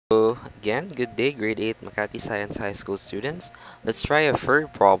So again, good day, grade 8 Makati Science High School students. Let's try a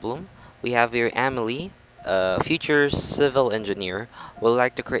third problem. We have here Emily, a future civil engineer, would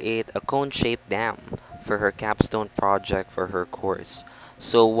like to create a cone-shaped dam for her capstone project for her course.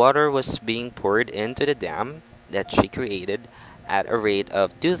 So water was being poured into the dam that she created at a rate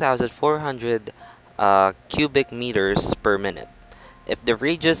of 2,400 cubic meters per minute. If the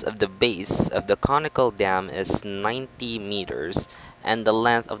radius of the base of the conical dam is 90 meters and the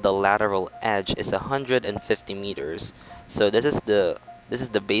length of the lateral edge is 150 meters, so this is the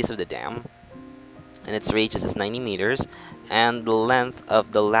base of the dam, and its radius is 90 meters, and the length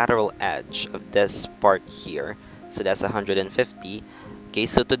of the lateral edge of this part here, so that's 150. Okay,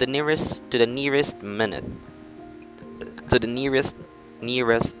 so to the nearest minute,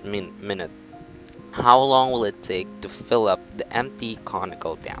 minute, how long will it take to fill up the empty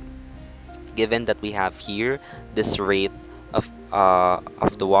conical dam? Given that we have here this rate of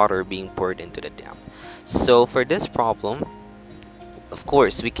the water being poured into the dam. So for this problem, of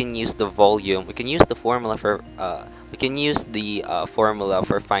course, we can use the volume. We can use the formula for formula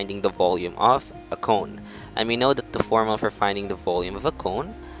for finding the volume of a cone, and we know that the formula for finding the volume of a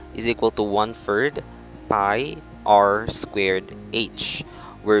cone is equal to 1/3 pi r squared h,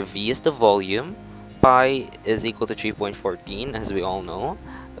 where v is the volume, pi is equal to 3.14, as we all know.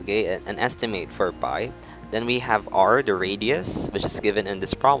 Okay, an estimate for pi. Then we have r, the radius, which is given in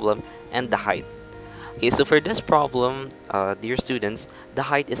this problem, and the height. Okay, so for this problem, dear students, the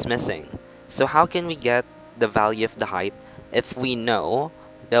height is missing. So how can we get the value of the height if we know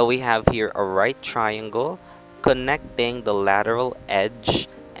that we have here a right triangle connecting the lateral edge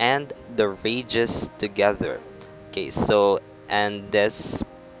and the radius together? Okay, so at this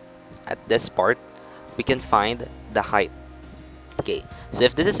part, we can find the height. Okay, so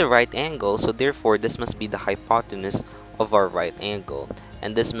if this is a right angle, so therefore this must be the hypotenuse of our right angle,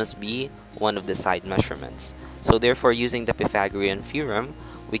 and this must be one of the side measurements. So therefore, using the Pythagorean theorem,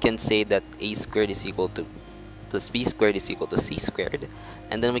 we can say that a squared is equal to plus b squared is equal to c squared,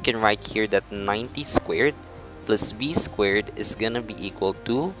 and then we can write here that 90 squared plus b squared is gonna be equal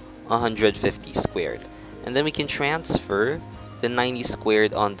to 150 squared, and then we can transfer the 90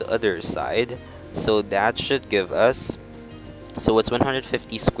 squared on the other side, so that should give us, so it's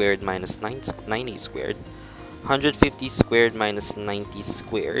 150 squared minus 90 squared, 150 squared minus 90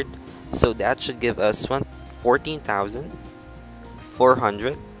 squared, so that should give us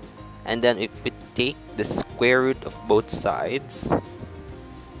 14,400, and then if we take the square root of both sides,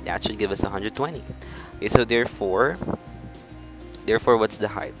 that should give us 120. Okay, so therefore what's the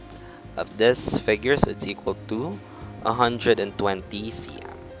height of this figure? So it's equal to 120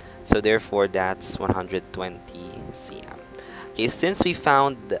 cm. So therefore that's 120 cm. Okay, since we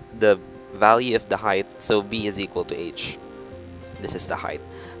found the value of the height, so b is equal to h. This is the height.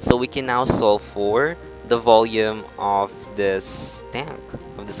 So we can now solve for the volume of this tank,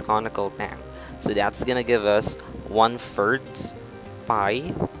 of this conical tank. So that's gonna give us 1/3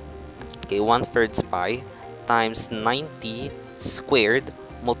 pi. Okay, 1/3 pi times 90 squared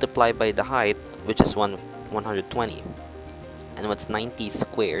multiplied by the height, which is 120. And what's 90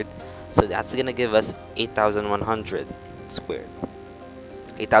 squared? So that's gonna give us 8,100 squared.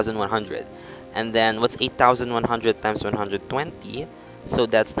 8,100. And then what's 8,100 times 120? So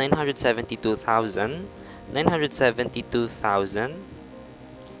that's 972,000.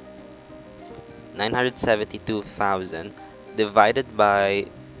 972,000 divided by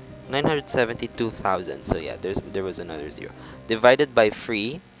 972,000. So yeah, there was another zero. Divided by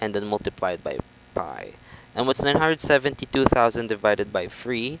 3 and then multiplied by pi. And what's 972,000 divided by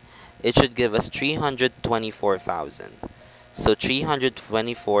 3? It should give us 324,000. So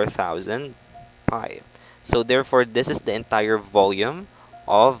 324,000 pi. So therefore, this is the entire volume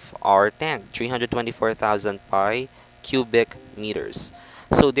of our tank, 324,000 pi cubic meters.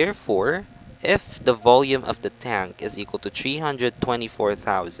 So therefore, if the volume of the tank is equal to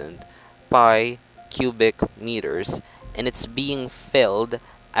 324,000 pi cubic meters, and it's being filled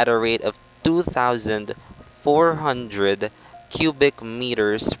at a rate of 2,400 cubic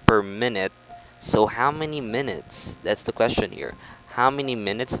meters per minute, so how many minutes? That's the question here. How many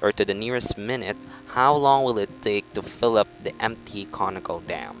minutes, or to the nearest minute, how long will it take to fill up the empty conical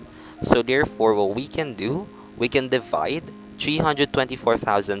dam? So therefore, what we can do, we can divide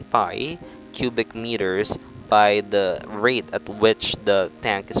 324,000 pi cubic meters by the rate at which the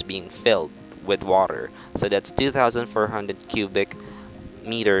tank is being filled with water. So that's 2,400 cubic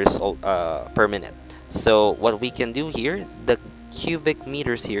meters per minute. So what we can do here, the cubic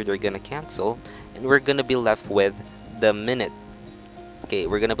meters here, they're gonna cancel, and we're gonna be left with the minute. Okay,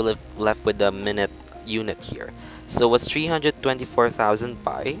 we're gonna be left with the minute unit here. So what's 324,000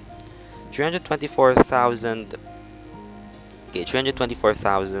 pi? 324,000, okay,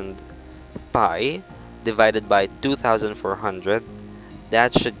 324,000 pi divided by 2,400.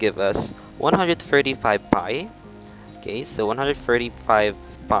 That should give us 135 pi. Okay, so 135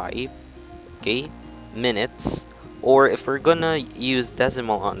 pi, okay, minutes. Or if we're gonna use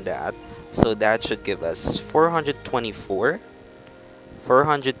decimal on that, so that should give us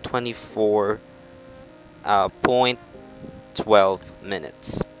 424.12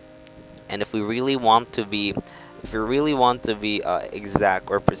 minutes. And if we really want to be exact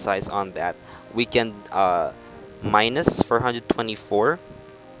or precise on that, we can minus 424,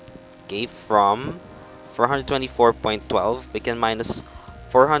 okay, from 424.12. We can minus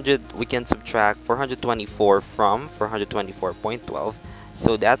 400, we can subtract 424 from 424.12.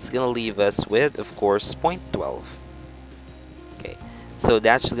 So that's gonna leave us with, of course, 0.12. Okay, so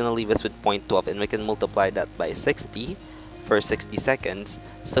that's gonna leave us with 0.12, and we can multiply that by 60 for 60 seconds.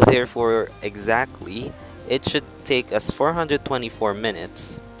 So therefore, exactly, it should take us 424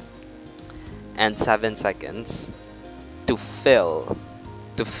 minutes and 7 seconds to fill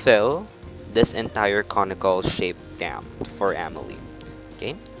this entire conical shaped dam for Amelie.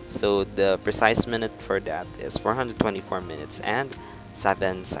 Okay, so the precise minute for that is 424 minutes and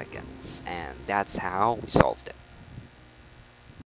 7 seconds, and that's how we solved it.